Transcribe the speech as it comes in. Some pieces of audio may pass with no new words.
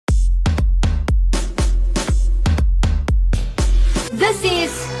This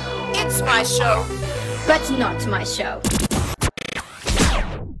is It's my show. But Not My Show.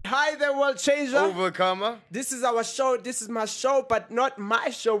 Hi there, world changer. Overcomer. This is our show. This is my show, but not my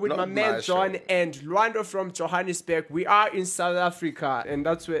show with Not my man my John show. and Luando from Johannesburg. We are in South Africa, and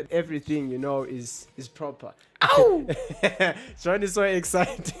that's where everything is proper. Ow! John is so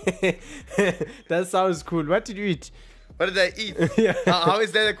excited. That sounds cool. What did you eat? What did I eat? How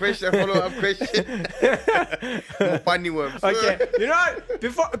is that a question? A follow-up question? Funny worms. Okay, you know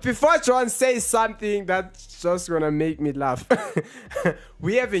what? Before John says something that's just gonna make me laugh,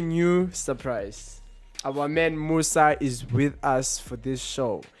 we have a new surprise. Our man Musa is with us for this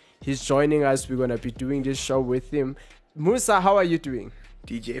show. He's joining us. We're gonna be doing this show with him. Musa, how are you doing?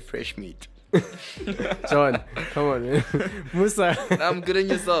 DJ Fresh Meat. John, come on, man. Musa. I'm good in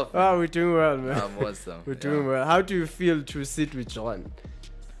yourself. Oh, we're doing well, man. I'm awesome. We're doing well. How do you feel to sit with John?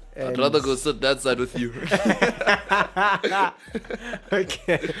 I'd rather go sit that side with you.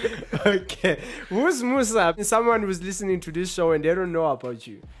 Okay. Who's Musa? Someone who's listening to this show and they don't know about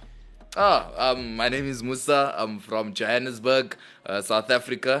you. My name is Musa. I'm from Johannesburg, South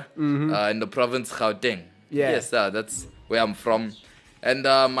Africa, in the province Gauteng. Yeah. Yes, that's where I'm from. And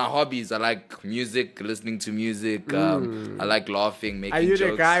my hobbies, I like music, listening to music. I like laughing, making Are you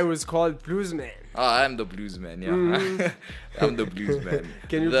jokes. the guy who's called Bluesman? Oh, I'm the blues man, yeah. I'm the blues man.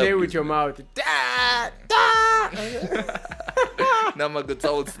 Can you The play with blues your man. mouth? Da, da. Now my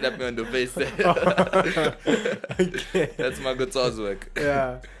guitar will slap me on the face. Okay. That's my guitar's work.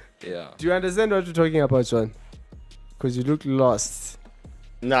 Yeah. Yeah. Do you understand what you're talking about, John? Because you look lost.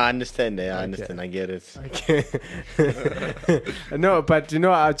 No, I understand that. I understand. I get it. Okay. No, but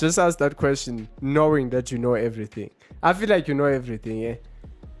I just asked that question knowing that you know everything. I feel like you know everything, yeah?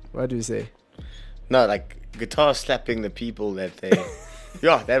 What do you say? No, like guitar slapping the people that they.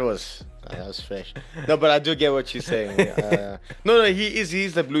 Yeah, that was fresh. No, but I do get what you're saying. No,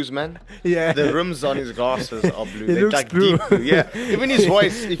 he's the blues man. Yeah. The rims on his glasses are blue. He They're looks like blue. deep blue. Yeah. Even his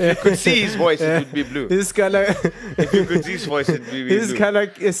voice, if you could see his voice, it would be blue. His color, If you could see his voice, it would be his blue. color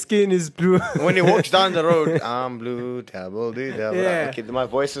skin is blue. When he walks down the road, I'm blue, double D, double. Yeah. Okay, my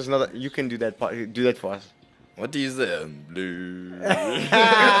voice is not. You can do that part. Do that for us. What do you say? I'm blue.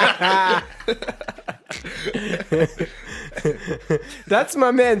 That's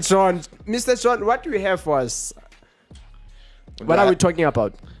my man, John. Mr. John, what do you have for us? What are we talking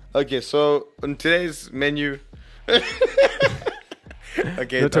about? Okay, so on today's menu. Okay.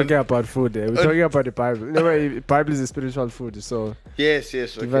 We're talking about food. We're talking about the Bible. No, the Bible is a spiritual food, so Yes. Give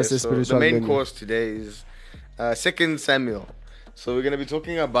Okay. us a So spiritual the main menu. course today is 2 Samuel. So we're gonna be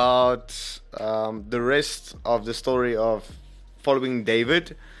talking about the rest of the story of following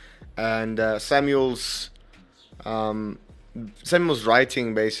David and Samuel's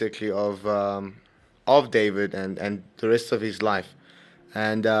writing basically of David and the rest of his life.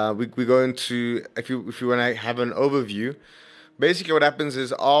 And we're going to, if you want to have an overview, basically what happens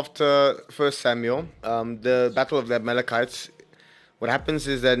is after 1 Samuel, the battle of the Amalekites, what happens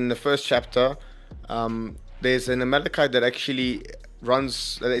is that in the first chapter, there's an Amalekite that actually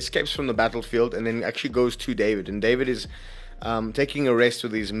escapes from the battlefield and then actually goes to David. And David is taking a rest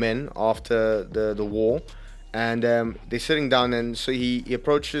with his men after the war. And they're sitting down, and so he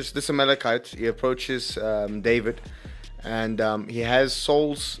approaches this Amalekite. He approaches David, and he has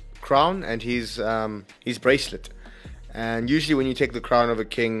Saul's crown and his bracelet. And usually, when you take the crown of a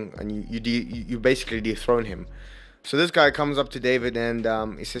king and you basically dethrone him. So this guy comes up to David and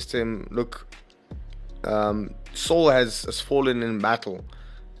he says to him, "Look, Saul has fallen in battle,"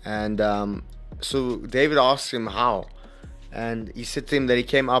 and so David asks him how, and he said to him that he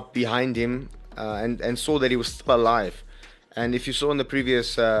came up behind him. And saw that he was still alive. And if you saw in the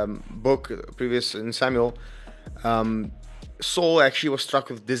previous in Samuel, Saul actually was struck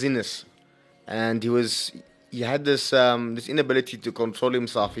with dizziness, and he had this inability to control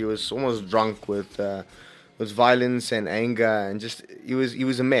himself. He was almost drunk with violence and anger, and just he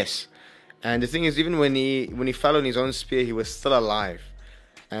was a mess. And the thing is, even when he fell on his own spear, he was still alive.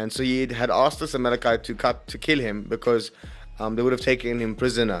 And so he had asked this Amalekite to kill him because they would have taken him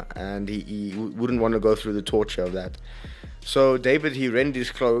prisoner, and he wouldn't want to go through the torture of that. So David, he rent his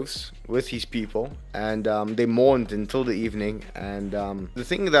clothes with his people, and they mourned until the evening. And the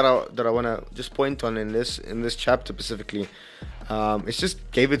thing that I want to just point on in this chapter specifically, it's just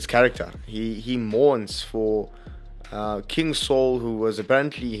David's character. He mourns for King Saul, who was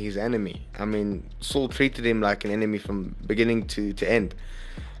apparently his enemy. I mean, Saul treated him like an enemy from beginning to end.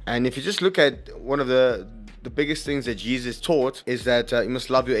 And if you just look at one of the biggest things that Jesus taught is that you must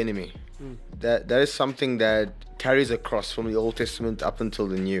love your enemy. that is something that carries across from the Old Testament up until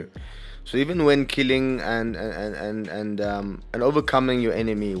the New. So even when killing and overcoming your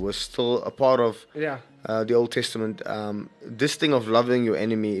enemy was still a part of the Old Testament, this thing of loving your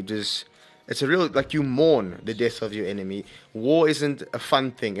enemy, it's a real, like, you mourn the death of your enemy. War isn't a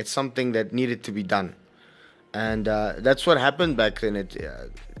fun thing; it's something that needed to be done, and that's what happened back then.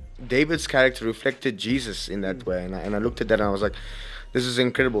 David's character reflected Jesus in that way, and I looked at that and I was like, this is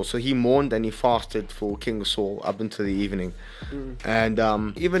incredible. So he mourned and he fasted for King Saul up until the evening. And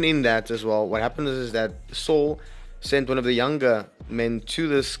even in that as well, what happened is that Saul sent one of the younger men to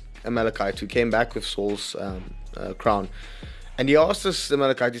this Amalekite who came back with Saul's crown. And he asked this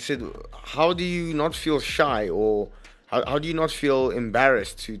Amalekite, he said, how do you not feel shy, or how do you not feel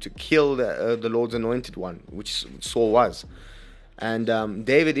embarrassed to kill the Lord's anointed one, which Saul was? And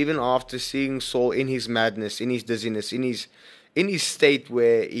David, even after seeing Saul in his madness, in his dizziness, in his state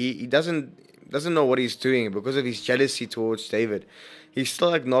where he doesn't know what he's doing because of his jealousy towards David, he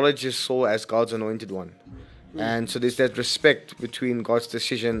still acknowledges Saul as God's anointed one. And so there's that respect between God's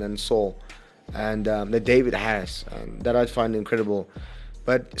decision and Saul, and that David has, that I find incredible.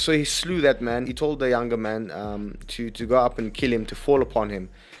 But so he slew that man. He told the younger man to go up and kill him, to fall upon him.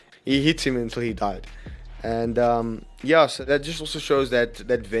 He hit him until he died. And so that just also shows that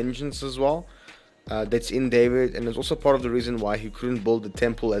vengeance as well, that's in David, and it's also part of the reason why he couldn't build the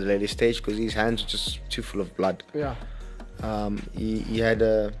temple at a later stage, because his hands were just too full of blood. He had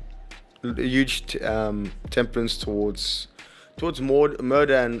a huge temperance towards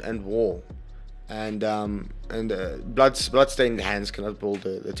murder and war, and bloodstained hands cannot build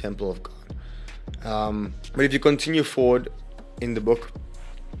the temple of God. But if you continue forward in the book,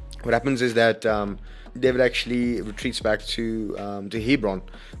 what happens is that David actually retreats back to Hebron.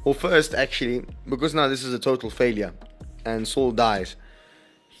 Well, first, actually, because now this is a total failure, and Saul dies,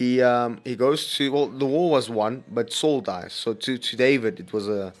 he goes to, well, the war was won, but Saul dies. So to David, it was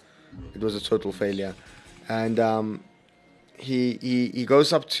a total failure, and he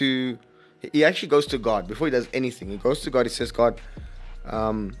goes up to, he actually goes to God before he does anything. He goes to God. He says, God,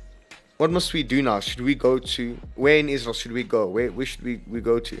 what must we do now? Should we go to, where in Israel should we go? Where should we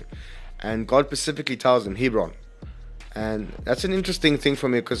go to? And God specifically tells him Hebron. And that's an interesting thing for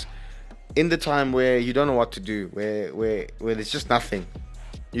me, because in the time where you don't know what to do, where there's just nothing,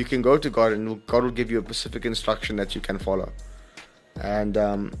 you can go to God and God will give you a specific instruction that you can follow. And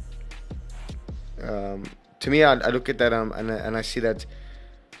to me, I look at that and I see that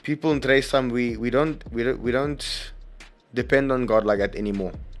people in today's time, we don't depend on God like that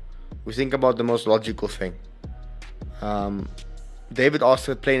anymore. We think about the most logical thing. David asked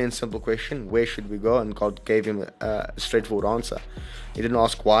a plain and simple question: where should we go? And God gave him a straightforward answer. He didn't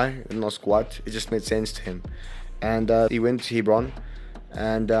ask why, he didn't ask what. It just made sense to him. And he went to Hebron,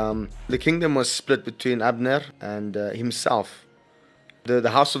 and the kingdom was split between Abner and himself. The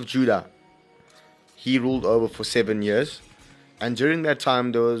house of Judah, he ruled over for 7 years. And during that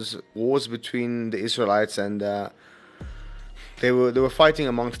time, there was wars between the Israelites, and they were fighting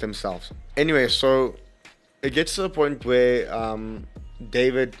amongst themselves. Anyway, so it gets to a point where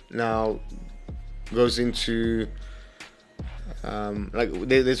David now goes into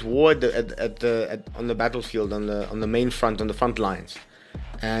there's war on the battlefield, on the main front, on the front lines,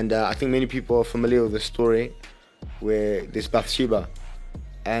 and I think many people are familiar with the story where there's Bathsheba,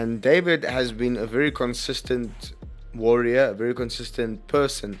 and David has been a very consistent warrior, a very consistent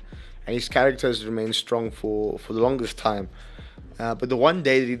person, and his character has remained strong for the longest time. But the one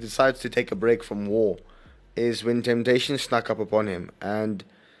day that he decides to take a break from war is when temptation snuck up upon him, and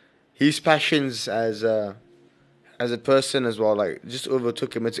his passions as a person as well, like, just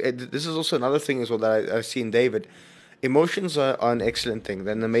overtook him. This is also another thing as well that I see in David. Emotions are an excellent thing.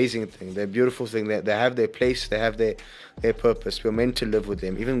 They're an amazing thing. They're a beautiful thing. They have their place. They have their purpose. We're meant to live with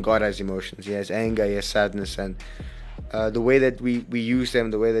them. Even God has emotions. He has anger. He has sadness, and the way that we use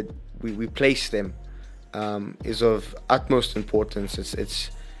them, the way that we place them, is of utmost importance.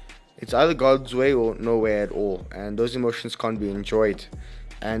 It's either God's way or no way at all, and those emotions can't be enjoyed.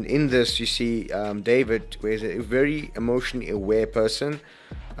 And in this, you see David, who is a very emotionally aware person.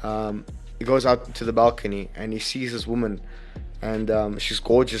 He goes out to the balcony and he sees this woman, and she's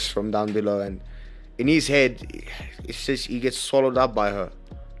gorgeous from down below. And in his head, it says he gets swallowed up by her.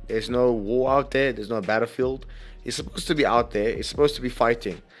 There's no war out there. There's no battlefield. He's supposed to be out there. He's supposed to be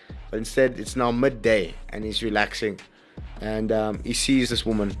fighting, but instead, it's now midday and he's relaxing. And he sees this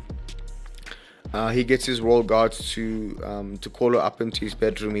woman. He gets his royal guards to call her up into his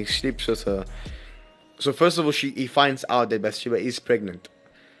bedroom. He sleeps with her. So first of all, he finds out that Bathsheba is pregnant,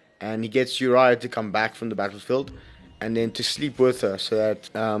 and he gets Uriah to come back from the battlefield, and then to sleep with her, so that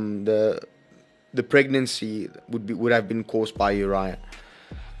the pregnancy would have been caused by Uriah.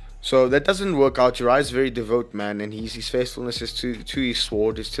 So that doesn't work out. Uriah is a very devout man, and his faithfulness is to his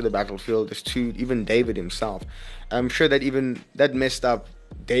sword, is to the battlefield, is to even David himself. I'm sure that even that messed up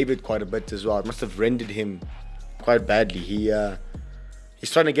David quite a bit as well. It must have rendered him quite badly. He's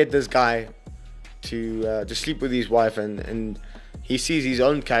trying to get this guy to sleep with his wife, and he sees his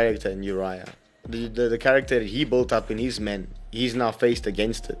own character in Uriah, the character that he built up in his men. He's now faced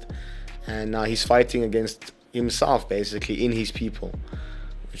against it, and now he's fighting against himself, basically, in his people,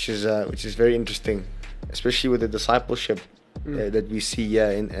 which is very interesting, especially with the discipleship that we see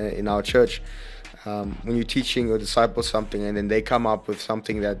here in our church. When you're teaching your disciples something, and then they come up with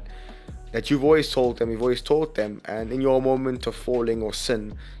something that you've always taught them, and in your moment of falling or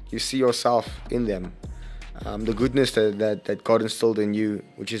sin, you see yourself in them. The goodness that God instilled in you,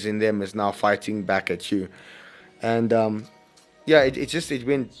 which is in them, is now fighting back at you. And it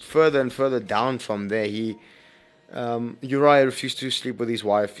went further and further down from there. Uriah refused to sleep with his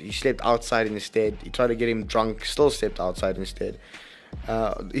wife. He slept outside instead. He tried to get him drunk, still slept outside instead.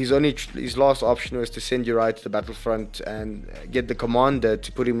 His last option was to send Uriah to the battlefront and get the commander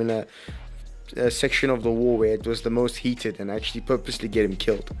to put him in a section of the war where it was the most heated, and actually purposely get him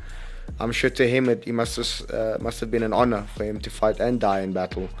killed. I'm sure to him it must have been an honor for him to fight and die in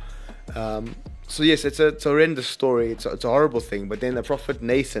battle. So yes, it's a horrendous story. It's a horrible thing. But then the prophet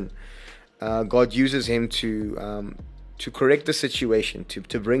Nathan, God uses him to correct the situation,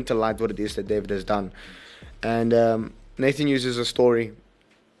 to bring to light what it is that David has done. And Nathan uses a story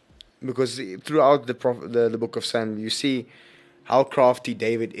because throughout the book of Samuel, you see how crafty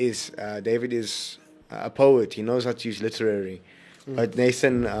David is. David is a poet. He knows how to use literary. But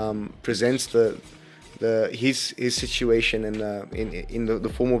Nathan presents his situation in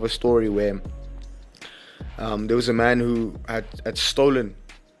the form of a story where there was a man who had stolen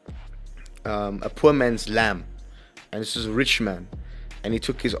a poor man's lamb, and this is a rich man, and he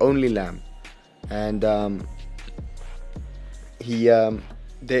took his only lamb, and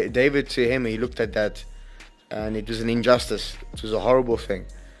David, to him, he looked at that, and it was an injustice. It was a horrible thing,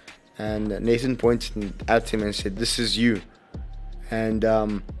 and Nathan pointed at him and said, "This is you." And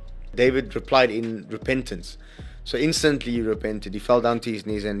David replied in repentance. So instantly he repented. He fell down to his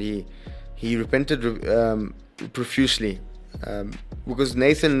knees, and he repented profusely, because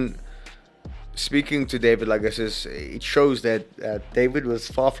Nathan, speaking to David like this, it shows that David was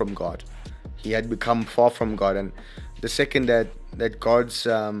far from God. He had become far from God, and the second that God's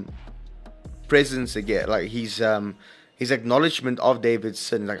presence again, like his acknowledgement of David's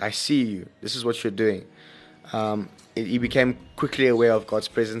sin, like, I see you, this is what you're doing. He became quickly aware of God's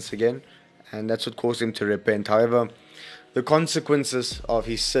presence again, and that's what caused him to repent. However, the consequences of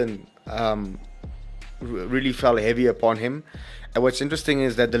his sin really fell heavy upon him. And what's interesting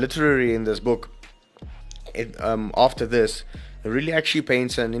is that the literary in this book, after this, it really actually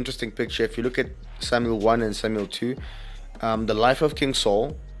paints an interesting picture. If you look at Samuel 1 and Samuel 2, the life of King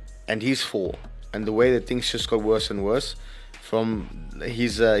Saul and his fall, and the way that things just got worse and worse from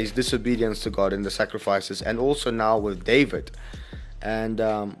his disobedience to God and the sacrifices, and also now with David. And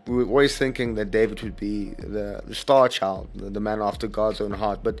we were always thinking that David would be the star child, the man after God's own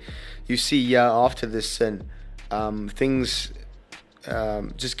heart. But you see, after this sin, things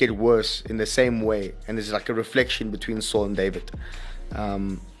just get worse in the same way, and there's like a reflection between Saul and David.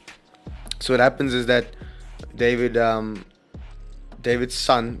 So what happens is that David's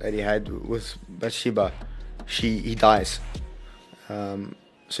son that he had with Bathsheba, he dies.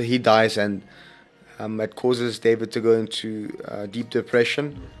 So he dies, and it causes David to go into deep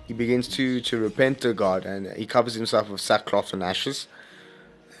depression. He begins to repent to God, and he covers himself with sackcloth and ashes.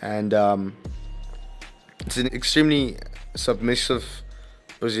 And it's an extremely submissive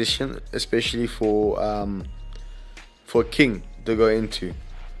position, especially for a king to go into.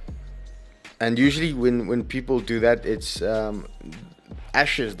 And usually when people do that, it's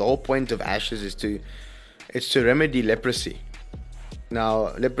ashes. The whole point of ashes is to remedy leprosy.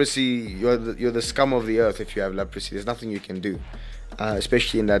 Now, leprosy, you're the scum of the earth if you have leprosy. There's nothing you can do,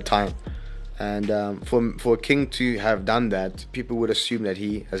 especially in that time. And for a king to have done that, people would assume that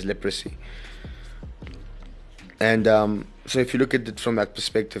he has leprosy. And so if you look at it from that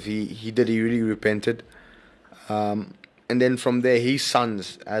perspective, he really repented. And then from there, his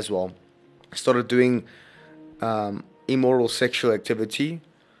sons as well started doing immoral sexual activity,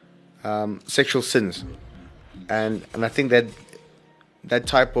 sexual sins. And I think that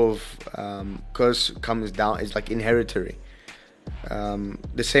type of curse comes down, is like inheritary.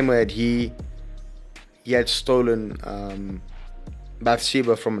 The same way that he had stolen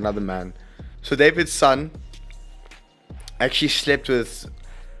Bathsheba from another man. So David's son actually slept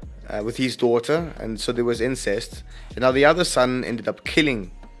with his daughter, and so there was incest. And now the other son ended up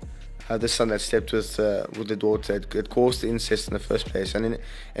killing the son that slept with the daughter. It caused the incest in the first place, and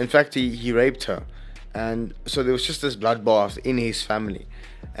in fact he raped her, and so there was just this bloodbath in his family.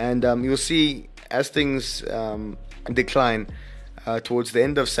 And you'll see as things decline towards the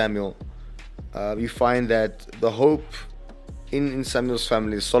end of Samuel, you find that the hope in Samuel's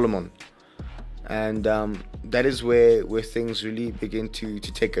family is Solomon, and that is where things really begin to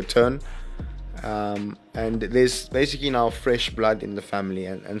take a turn. And there's basically now fresh blood in the family,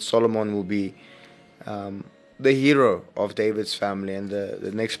 and Solomon will be the hero of David's family and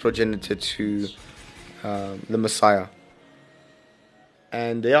the next progenitor to the Messiah.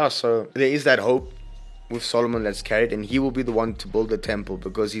 And so there is that hope with Solomon that's carried, and he will be the one to build the temple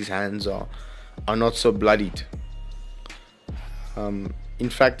because his hands are not so bloodied. In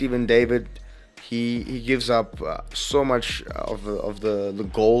fact, even David, he gives up so much of the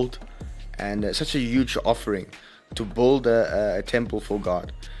gold and such a huge offering to build a temple for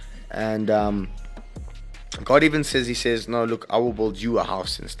God. And God even says, no, look, I will build you a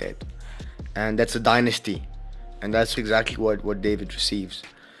house instead. And that's a dynasty. And that's exactly what David receives.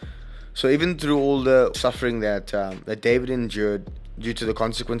 So even through all the suffering that David endured due to the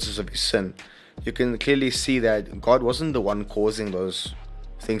consequences of his sin, you can clearly see that God wasn't the one causing those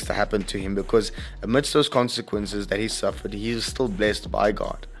things to happen to him, because amidst those consequences that he suffered, he was still blessed by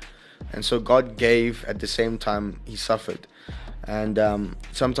God. And so God gave at the same time he suffered. And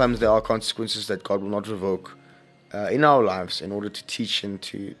sometimes there are consequences that God will not revoke in our lives in order to teach and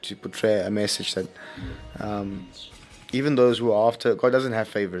to portray a message that even those who are after, God doesn't have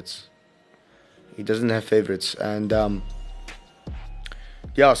favorites. He doesn't have favorites. And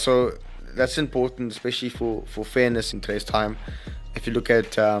so that's important, especially for fairness in today's time. If you look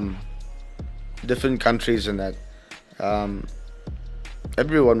at different countries and that,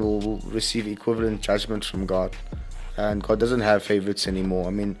 everyone will receive equivalent judgment from God, and God doesn't have favorites anymore.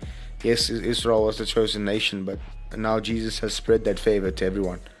 I mean, yes, Israel was the chosen nation, but now Jesus has spread that favor to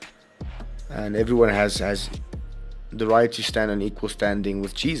everyone, and everyone has the right to stand on equal standing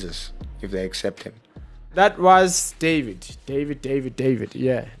with Jesus if they accept him. That was David.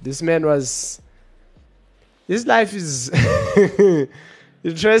 Yeah, this man was. His life is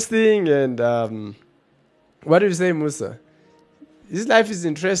interesting, and what do you say, Musa? His life is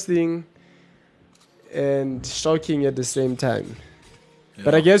interesting and shocking at the same time. Yeah.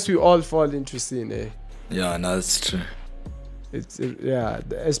 But I guess we all fall into sin, eh? Yeah, no, that's true. It's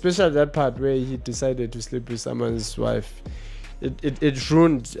especially that part where he decided to sleep with someone's wife. It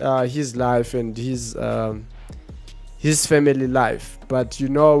ruined his life and his family life. But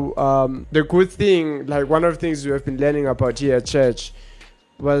the good thing, like one of the things we have been learning about here at church,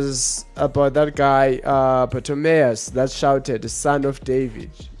 was about that guy Bartimaeus that shouted, "Son of David."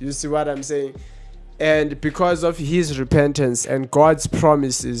 You see what I'm saying? And because of his repentance and God's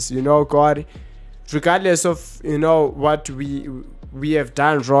promises, God, regardless of what we have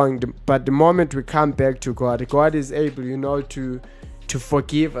done wrong, but the moment we come back to God, God is able to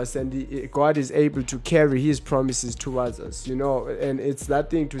forgive us, and God is able to carry his promises towards us, and it's that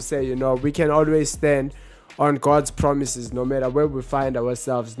thing to say, we can always stand on God's promises no matter where we find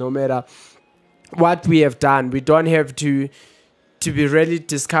ourselves, no matter what we have done. We don't have to be really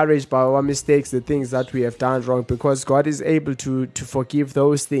discouraged by our mistakes, the things that we have done wrong, because God is able to forgive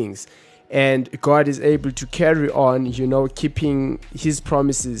those things, and God is able to carry on, keeping his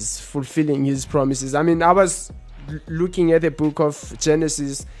promises, fulfilling his promises. I mean, I was looking at the book of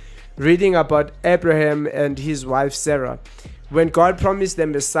Genesis, reading about Abraham and his wife Sarah. When God promised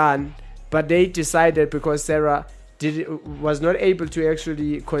them a son, but they decided, because Sarah was not able to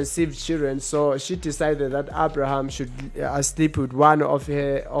actually conceive children, so she decided that Abraham should sleep with one of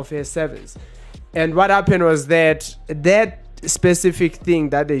her servants. And what happened was that specific thing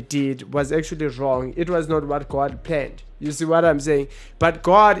that they did was actually wrong. It was not what God planned. You see what I'm saying? But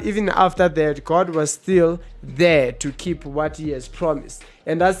God, even after that, God was still there to keep what he has promised.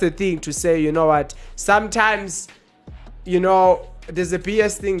 And that's the thing to say, what? Sometimes, there's the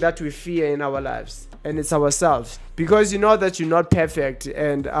biggest thing that we fear in our lives, and it's ourselves. Because you know that you're not perfect,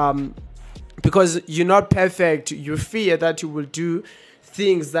 and because you're not perfect, you fear that you will do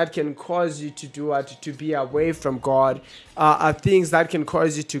things that can cause you to do what? To be away from God, things that can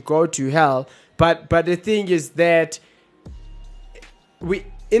cause you to go to hell. But the thing is that we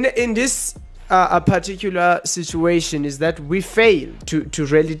in this a particular situation is that we fail to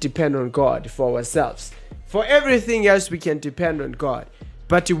really depend on God for ourselves. For everything else we can depend on God,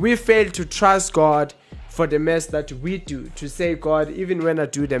 but we fail to trust God for the mess that we do, to say, God, even when I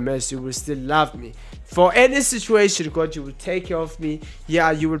do the mess, you will still love me. For any situation, God, you will take care of me.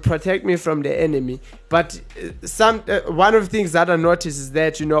 Yeah, you will protect me from the enemy. But one of the things that I notice is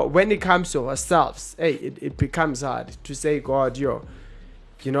that, when it comes to ourselves, it becomes hard to say, God,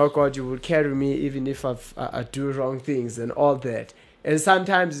 God, you will carry me even if I do wrong things and all that. And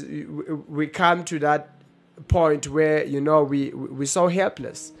sometimes we come to that point where, we're so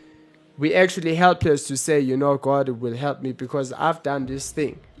helpless. We're actually helpless to say, God will help me because I've done this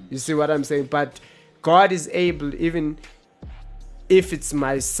thing. You see what I'm saying? But God is able, even if it's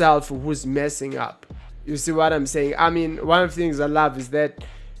myself who's messing up. You see what I'm saying? I mean, one of the things I love is that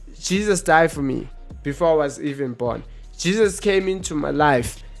Jesus died for me before I was even born. Jesus came into my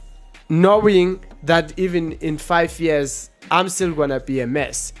life knowing that even in 5 years, I'm still gonna be a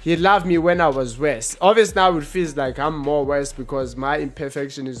mess. He loved me when I was worse. Obviously now it feels like I'm more worse because my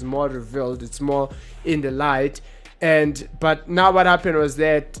imperfection is more revealed. It's more in the light. But now what happened was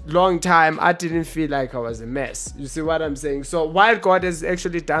that long time I didn't feel like I was a mess. You see what I'm saying? So while God has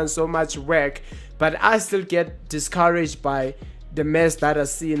actually done so much work, but I still get discouraged by the mess that I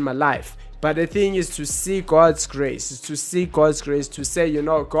see in my life. But the thing is to see God's grace, to say,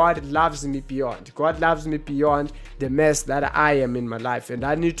 God loves me beyond. God loves me beyond the mess that I am in my life. And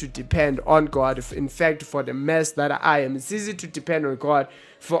I need to depend on God. In fact, for the mess that I am, it's easy to depend on God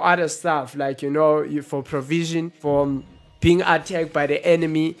for other stuff, like, for provision, for being attacked by the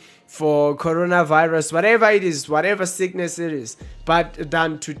enemy, for coronavirus, whatever it is, whatever sickness it is, but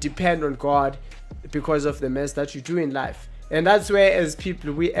than to depend on God because of the mess that you do in life. And that's where, as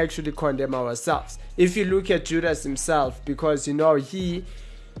people, we actually condemn ourselves. If you look at Judas himself, because he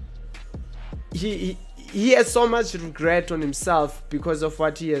has so much regret on himself because of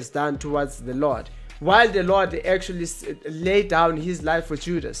what he has done towards the Lord, while the Lord actually laid down his life for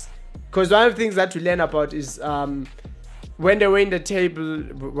Judas. Because one of the things that we learn about is when they were in the table,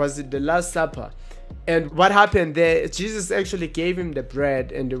 was it the Last Supper? And what happened there, Jesus actually gave him the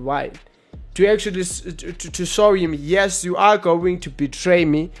bread and the wine to actually to show him, yes, you are going to betray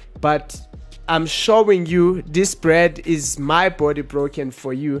me, but I'm showing you this bread is my body broken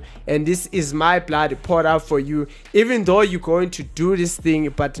for you, and this is my blood poured out for you. Even though you're going to do this thing,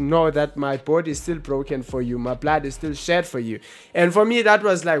 but know that my body is still broken for you, my blood is still shed for you. And for me, that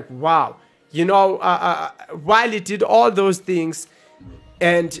was like, wow. While he did all those things,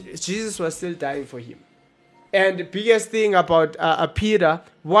 and Jesus was still dying for him. And the biggest thing about Peter,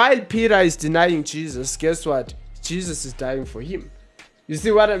 while Peter is denying Jesus, guess what? Jesus is dying for him. You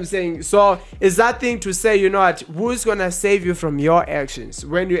see what I'm saying? So it's that thing to say, who's going to save you from your actions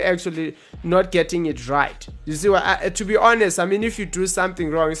when you're actually not getting it right? You see what? To be honest, I mean, if you do something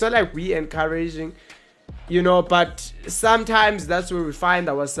wrong, it's not like we encouraging, but sometimes that's where we find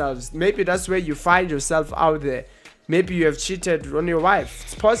ourselves. Maybe that's where you find yourself out there. Maybe you have cheated on your wife.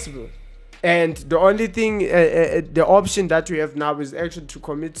 It's possible. And the only thing, the option that we have now is actually to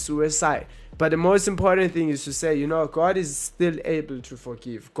commit suicide. But the most important thing is to say, God is still able to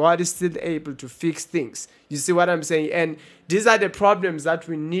forgive. God is still able to fix things. You see what I'm saying? And these are the problems that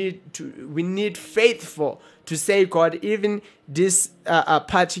we need faith for, to say, God, even this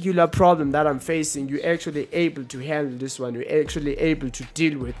particular problem that I'm facing, you're actually able to handle this one. You're actually able to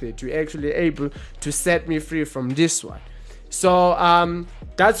deal with it. You're actually able to set me free from this one. So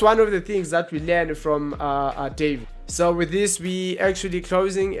that's one of the things that we learned from David. So with this, we actually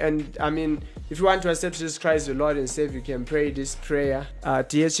closing. And I mean, if you want to accept Jesus Christ, the Lord and Savior, you can pray this prayer.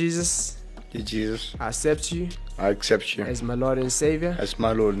 Dear Jesus. Dear Jesus. I accept you. I accept you. As my Lord and Savior. As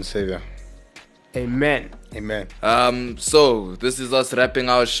my Lord and Savior. Amen. Amen. So this is us wrapping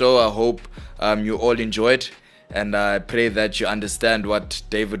our show. I hope you all enjoyed. And I pray that you understand what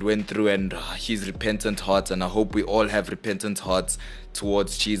David went through and his repentant heart. And I hope we all have repentant hearts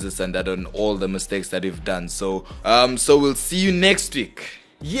towards Jesus and that on all the mistakes that we've done. So we'll see you next week.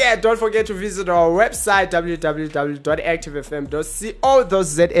 Yeah, don't forget to visit our website,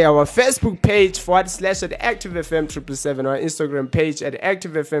 www.activefm.co.za, our Facebook page /ActiveFM777, our Instagram page at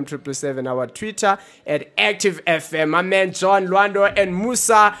ActiveFM777, our Twitter at ActiveFM. My man John, Luando, and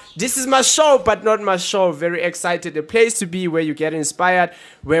Musa. This is my show, but not my show. Very excited. A place to be where you get inspired,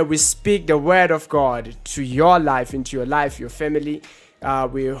 where we speak the word of God to your life, into your life, your family.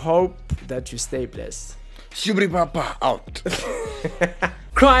 We hope that you stay blessed. Shubri Papa out.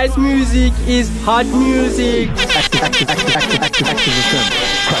 Christ music is hot music. Active FM.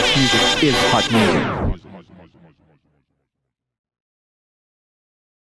 Christ music is hot music.